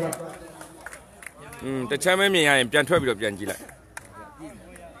တချမ်းမဲမြင်ရရင်ပြန်ထွက်ပြီးတော့ပြန်ကြည့်လိုက်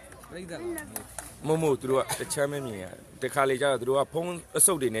မို့သူတို့ကတချမ်းမဲမြင်ရတခါလေကျတော့သူတို့ကဖုန်းအ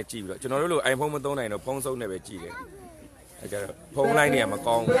စုပ်တွေနဲ့ကြည့်ပြီးတော့ကျွန်တော်တို့လို iPhone မသုံးနိုင်တော့ဖုန်းစုပ်နဲ့ပဲကြည့်တယ်အဲကျတော့ဖုန်းလိုင်းတွေကမ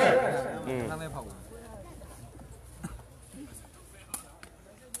ကောင်းဘူး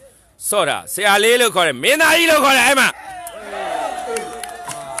ဆော့တာဆရာလေးလို့ခေါ်တယ်မင်းသားကြီးလို့ခေါ်တယ်အဲ့မှာ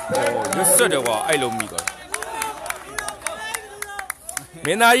ရွတ်စွတ်တယ်ကွာအဲ့လိုမိကွာမ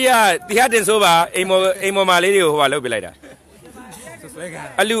င်းသားကြီးကတရားတင်ဆိုပါအိမ်မော်မာလေးတွေကိုဟိုကလုပ်ပြလိုက်တာ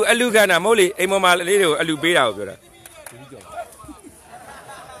အလူခန္ဓာမဟုတ်လေအိမ်မော်မာလေးတွေကိုအလူပေးတာကိုပြောတာ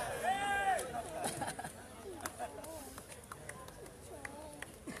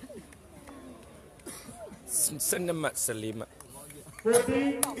12မှတ်14မှတ်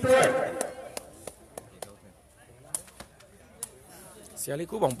ဆရာလေး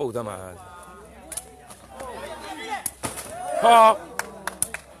ကိုပေါင်ပုတ်သမှာဟာ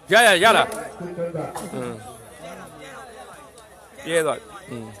ရလားပြဲသွား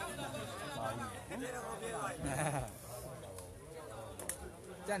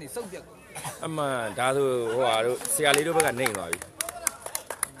ကြနေစုပ်ပြက် Ama dah tu wah siali tu bukan neng lagi.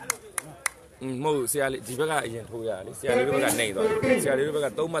 Mau siali di bukan yang tu ya, siali tu bukan neng tu, siali tu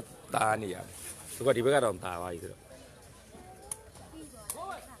bukan tomat tani ya. Tu kau di bukan orang tawa itu.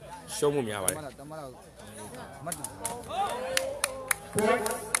 Show mu miawa.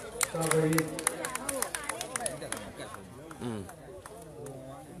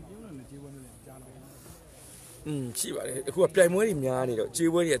 Chị bảo đấy, khu play mới thì nhà này rồi,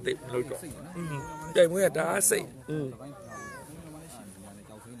 chưa mới thì tịnh rồi cậu. Play mới là đá xịn.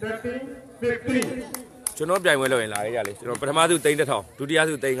 Cho nó play mới lời lại cái gì, rồi bắt đầu tên đó thôi, thứ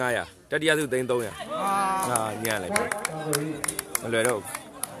thứ tên ngay à, thứ thứ tên tôi à, nhà này, lời đâu.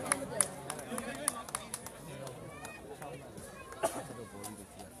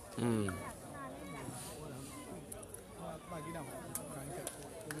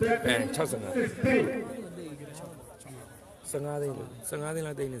 Chắc rằng là sang đây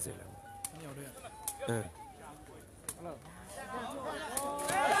là đây này sẽ là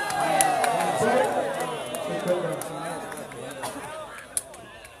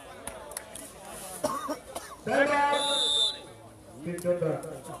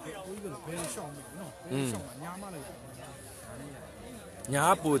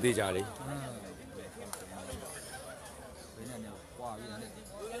nhà bù thì chả đi.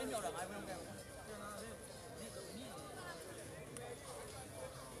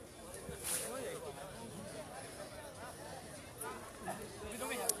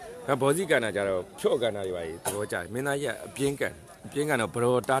 Bao nhiêu cái này chả đâu, chỗ cái này vậy, tôi chả, mình nói vậy, biến cái nó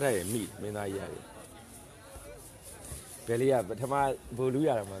bro ta đây mì, mình nói vậy. Bây giờ thằng mà bố lúa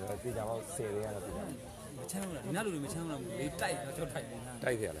là mà, thì cháu xe đi là gì? Chăng là, nãy rồi mình chăng là lấy tay nó cho thầy.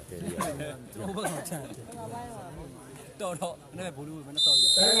 Tay thì là bây giờ. Không bao giờ chăng. Đỏ đỏ, nó là bố lúa mà nó to gì?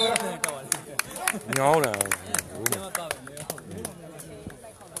 Nhau nè.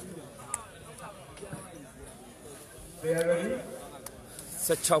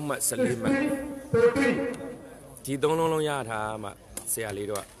 Sát trong mà xử lý mà. Chỉ đông long ya thà mà xe lý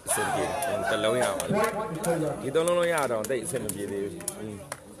đó xem gì, từ lâu ya mà. Chỉ đông long ya đó, đây xem gì đi.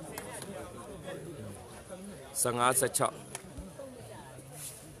 Sang á sát trong.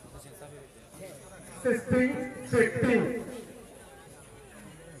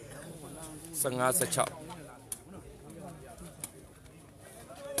 Sang á sát trong.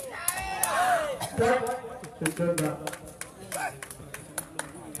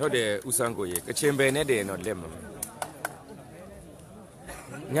 Thôi để usan cô cái chém bên này để nó lem mà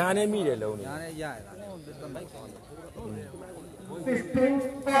nhà này mi để lâu này Nhà này dài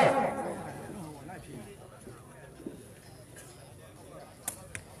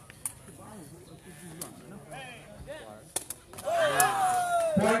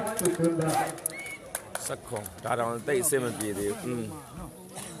sắc không đã đòn tay xem mình gì thì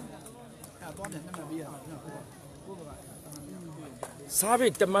sao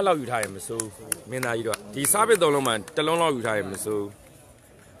biết tầm mà lâu như thế mà số mình nói rồi thì sao biết đâu mà tầm lâu như thế mà số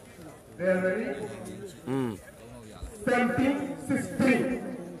 17, 16.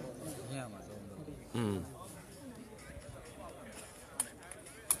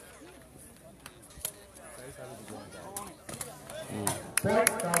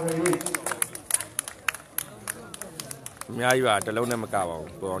 Mấy ai vậy tầm lâu này mà cao vào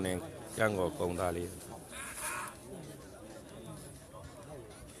bữa nay đang ngồi công ta đi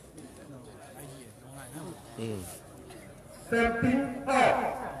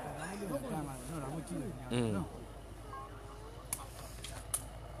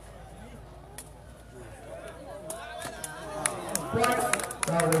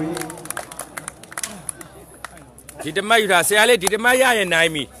Di tempat itu saya lihat di tempat ya yang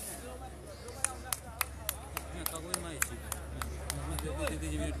naik mi.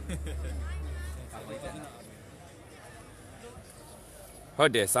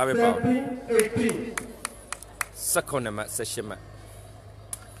 Hode sabe pa. Sakon nama seshima.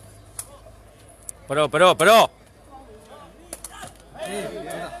 Pero.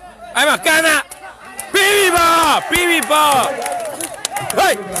 Ai mà can à. Bibi ba.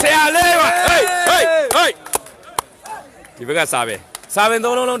 Hey, saya lihat. Hey. Di bagai sabe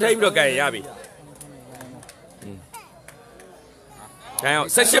tolong thay được cái ya bi. Cái nào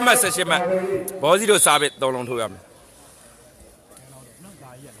seshima. Bao nhiêu sabe tolong thôi am.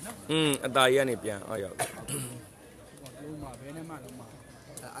 Anh ta này bia, ai vậy?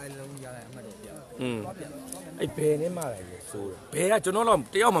 Ai bè này mà lại số, bè là cho nó làm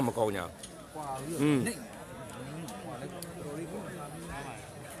tiêu mà câu nhá.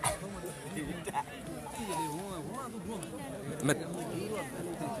 Mệt.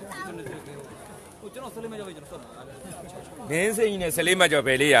 မင်းစိတ်နဲ့14မှတ်ကျော်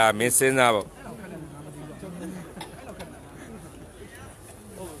ပဲလေးရာမင်းစဉ်းစားပေါ့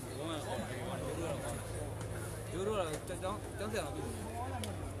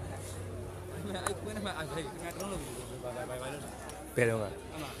ဘယ်တော့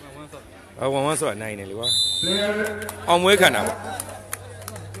ကဝမ်းဆိုတာနိုင်တယ်လေကွာအောင်မွေးခံတာပေါ့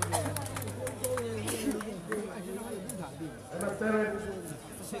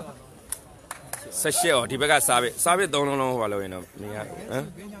ဆက်ရှက်哦ဒီဘက်ကစားပစ်3လုံးလုံးဟိုပါလို့ရင်တော့မင်းကဟမ်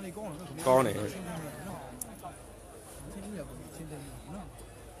ကောင်းတယ်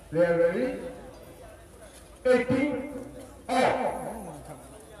Ready? 18 out.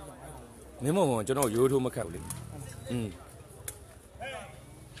 မင်းမောင်ကျွန်တော်ရိုးထိုးမခတ်ဘူးလေ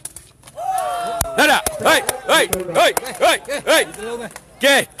လာလာဟေး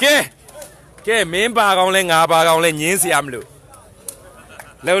ကဲမင်းပါကောင်းလဲငါပါကောင်းလဲညင်းစရာမလို့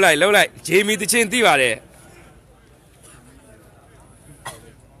လှုပ်လိုက်ဂျေမီတချင်းသိပါတယ်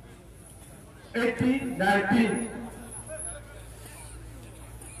18 19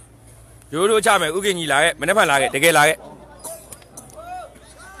ရိုးရိုးချမယ်ဥက္ကင်ကြီးလာခဲ့မနေ့ကလာခဲ့တကယ်လာခဲ့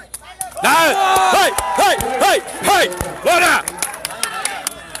လာဟေးလာလာ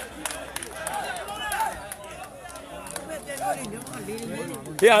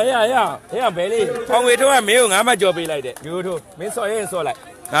ဟေးဘယ်လေးအောင်ဝေထိုးကမင်းကိုငါမှကြော်ပေးလိုက်တဲ့ရိုးထိုးမင်းစော်ရင်စော်လိုက်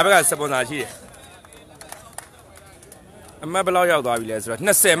ငါဘက်ကစပွန်ဆာရှိတယ်အမတ်ဘယ်လောက်ရောက်သွားပြီလဲဆိုတော့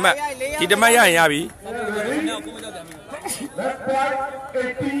20မှတ်ဒီတမတ်ရရင်ရပြီ Let's fight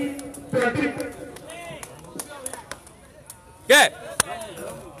 18 20ကဲ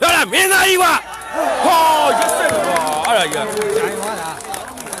လာလာမင်းသားကြီးကွာဟောရစ်စက်ကွာအဲ့ဒါကြီးဂျိုင်သွားလား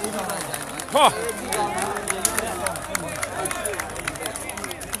ဟော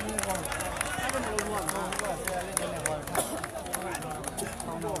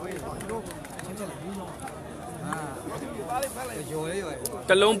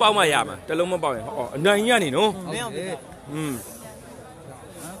တလုံးပေါက်မှရမှာတလုံးမပေါက်ရင်ဟောအနိုင်ကြီးကနေနော်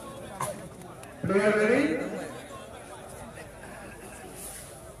Ready?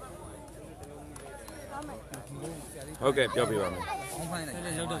 ဟုတ်ကဲ့ပြောပြပါမယ်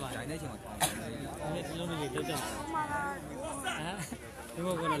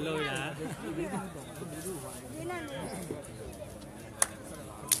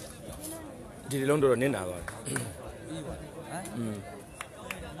ဒီလုံးတော့နင်းတာပါ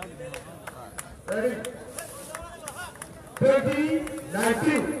Ready? 30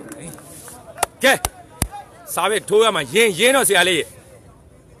 19ကဲစားပဲထိုးရမှာရင်းတော့ဆရာလေး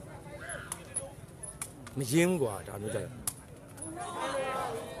မရင်းကွာဒါမျိုးကြဟေး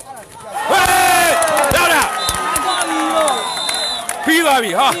လာလာပြီးသွား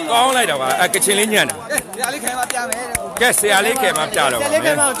ပြီဟာကောင်းလိုက်တော့ပါကချင်လေးညံ့တယ်ဆရာလေးခဲမှာပြမယ်ကဲဆရာလေးခဲမှာပြတော့ပါမယ်ဆရာလေး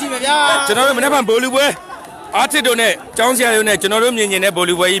ခဲမှာကြည့်မယ်ဗျာကျွန်တော်တို့မနေ့ကဘိုလီပွဲအာတစ်တို့နဲ့ကျောင်းဆရာတို့နဲ့ကျွန်တော်တို့မြင်ကျင်တဲ့ဘို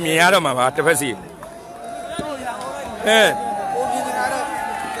လီပွဲကြီးမြင်ရတော့မှာပါတစ်ဖက်စီဟိုမြင်နေတာတော့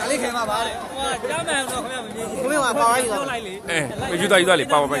ဆရာလေးခဲမှာပါတဲ့ကြားမယ်တော့ခင်ဗျာမမြင်ဘူးခင်ဗျာပါပါကြီးတော့လိုက်လေယူသွားလေ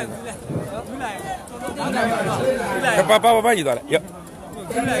ပါပါယူသွားလေရော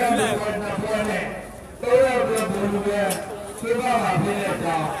ကျွန်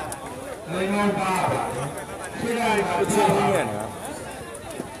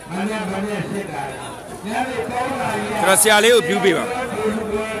တော်ဆရာလေးကိုပြူးပေးပါ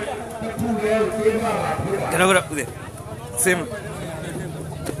ကျွန်တော်ကတော့ဦးသေးစင်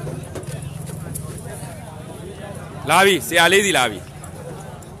လာပြီဆရာလေးစီလာပြီ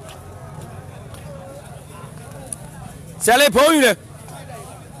ဆရာလေးဖုန်းယူတယ်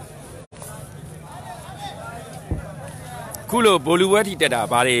ခုလိုဘိုလီဝဲထိတက်တာ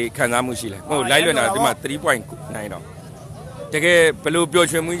ဘာတွေခံစားမှုရှိလဲဟုတ်လိုက်လွင်တာဒီမှာ 3.9 တော့တကယ်ဘယ်လိုပျော်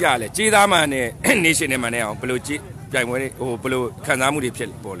ရွှင်မှုရလဲကြေးသားမှနဲ့ nation နဲ့မှနဲ့အောင်ဘယ်လိုကြေးပြိုင်ပွဲတွေဟိုဘယ်လိုခံစားမှုတွေဖြစ်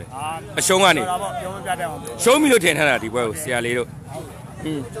ပေါ်လဲအရှုံးကနေပြောမပြတတ်အောင်ရှုံးပြီလို့ထင်ထားတာဒီပွဲကိုဆရာလေးတို့ဟ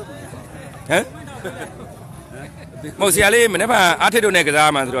မ်မို့ဆရာလေးမနေ့ကအားထစ်တို့နဲ့က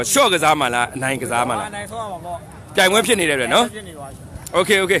စားမှဆိုတော့ short ကစားမှလားအနိုင်ကစားမှလားအနိုင်ဆုံးရမှာပေါ့ပြိုင်ပွဲဖြစ်နေတယ်ဗျနော်ဖြစ်နေပါโอเ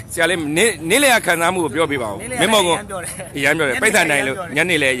คဆရာလေးနေ့လေခံစားမှုကိုပြောပြပါဦးမင်းမောင်ကအရန်ပြောတယ်ပိတ်သက်နိုင်လို့ည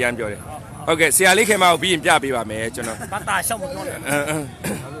နေလေအရန်ပြောတယ်ဟုတ်ကဲ့ဆရာလေးခင်မကိုပြီးရင်ပြပေးပါမယ်ကျွန်တော်ဘာသာရှောက်မပြောနဲ့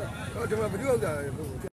ဒီမှာဘယ်လိုလုပ်ကြလဲ